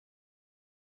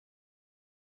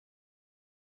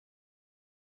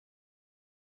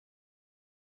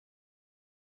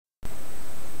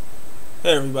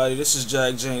Hey everybody, this is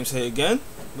Jack James here again.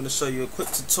 I'm going to show you a quick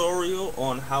tutorial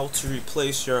on how to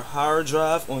replace your hard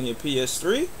drive on your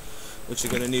PS3. What you're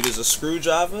going to need is a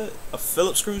screwdriver. A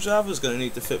Phillips screwdriver is going to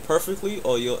need to fit perfectly,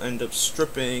 or you'll end up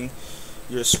stripping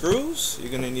your screws.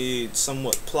 You're going to need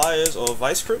somewhat pliers or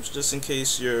vice grips just in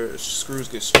case your screws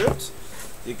get stripped.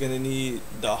 You're going to need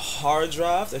the hard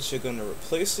drive that you're going to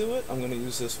replace it with. I'm going to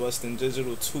use this Western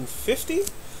Digital 250.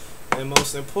 And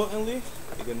most importantly,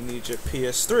 you're going to need your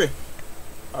PS3.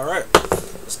 Alright,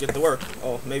 let's get to work.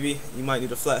 Oh, maybe you might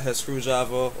need a flathead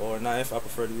screwdriver or a knife. I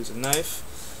prefer to use a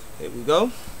knife. Here we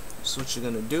go. So what you're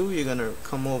going to do, you're going to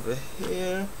come over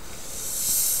here,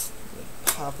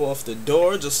 pop off the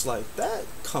door just like that.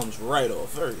 Comes right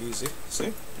off. Very easy.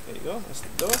 See? There you go. That's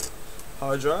the door.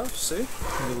 Hard drive. See?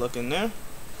 You look in there.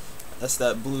 That's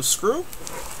that blue screw.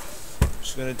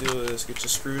 What you're going to do is get your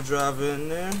screwdriver in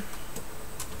there.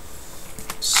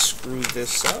 Screw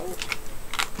this out.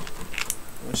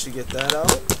 Once you get that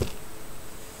out,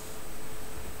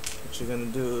 what you're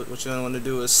gonna want to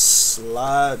do is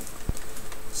slide.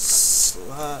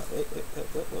 Wait.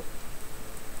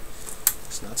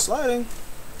 It's not sliding.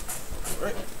 All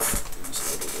right.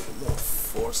 Just a little more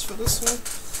force for this one.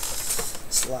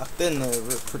 It's locked in there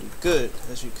pretty good,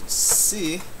 as you can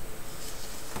see.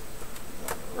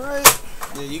 All right.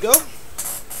 There you go.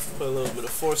 Put a little bit of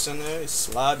force in there. You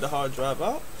slide the hard drive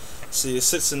out. See, it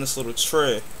sits in this little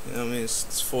tray. You know what I mean?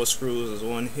 It's 4 screws. There's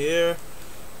one here,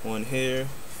 one here.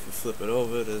 If you flip it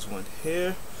over, there's one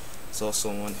here. There's also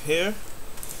one here.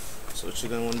 So what you're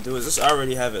gonna want to do is just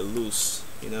already have it loose.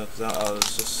 You know, because I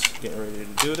was just getting ready to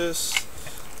do this.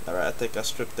 All right, I think I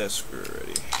stripped that screw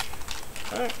already.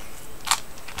 All right.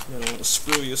 You're gonna want to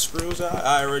screw your screws out.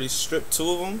 I already stripped 2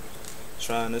 of them.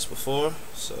 Trying this before,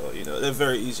 so you know they're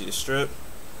very easy to strip.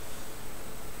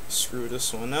 Screw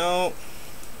this one out.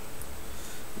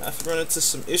 Now if you run into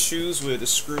some issues where the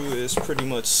screw is pretty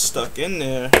much stuck in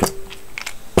there,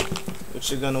 what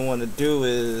you're going to want to do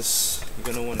is you're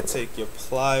going to want to take your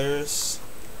pliers,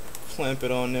 clamp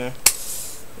it on there,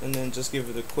 and then just give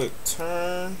it a quick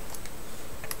turn.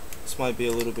 This might be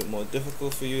a little bit more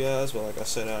difficult for you guys, but like I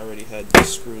said, I already had the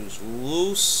screws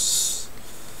loose.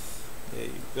 There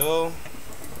you go.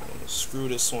 I'm going to screw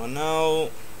this one out.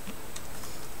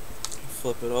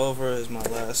 Flip it over. Here's my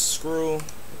last screw.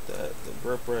 The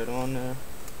grip right on there.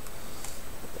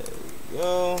 There we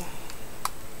go.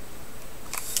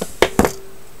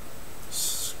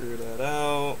 Screw that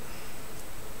out.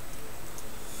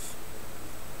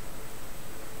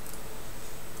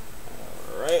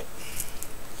 Alright.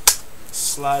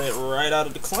 Slide it right out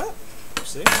of the clamp.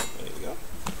 See? There you go.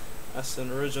 That's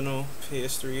an original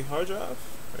PS3 hard drive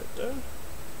right there.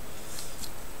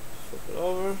 Flip it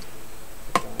over.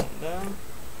 Down.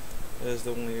 There's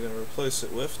the one you're going to replace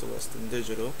it with, the Western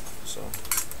Digital. So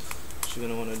what you're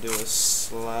going to want to do is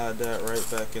slide that right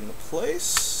back into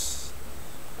place.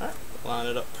 Alright, line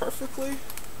it up perfectly. And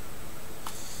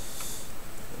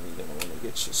you're going to want to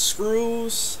get your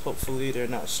screws. Hopefully they're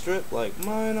not stripped like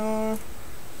mine are.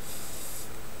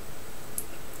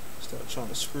 Start trying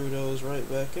to screw those right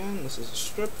back in. This is a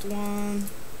stripped one.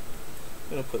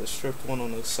 I'm going to put a stripped one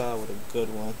on the side with a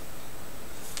good one.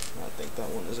 I think that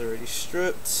one is already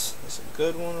stripped. That's a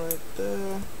good one right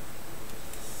there.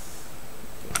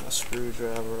 Get my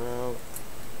screwdriver out.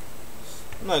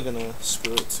 I'm not gonna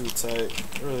screw it too tight.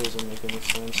 It really doesn't make any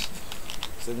sense.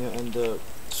 Then you'll end up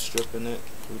stripping it.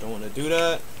 We don't want to do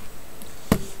that.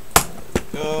 There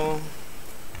we go.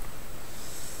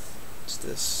 It's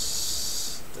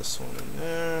this one in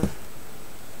there.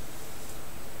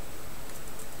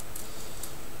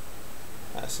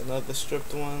 That's another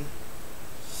stripped one.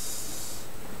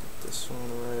 This one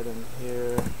right in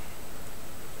here.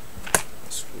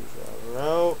 Screwdriver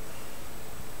out.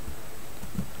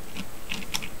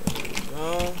 There we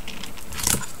go.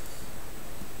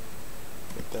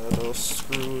 Get that all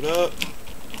screwed up.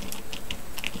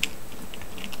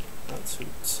 Not too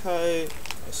tight.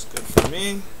 That's good for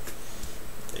me.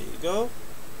 There you go.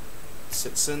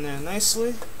 Sits in there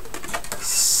nicely.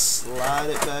 Slide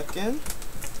it back in.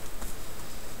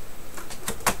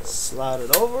 Slide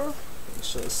it over. Make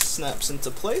sure it snaps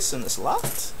into place and it's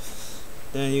locked.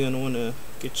 Then you're going to want to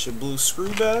get your blue screw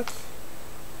back.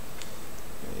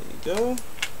 There you go.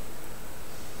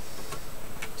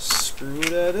 Screw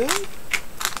that in.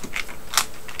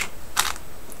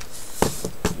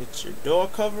 Get your door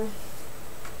cover.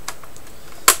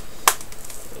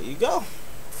 There you go.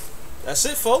 That's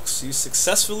it, folks. You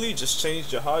successfully just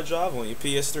changed your hard drive on your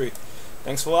PS3.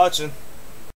 Thanks for watching.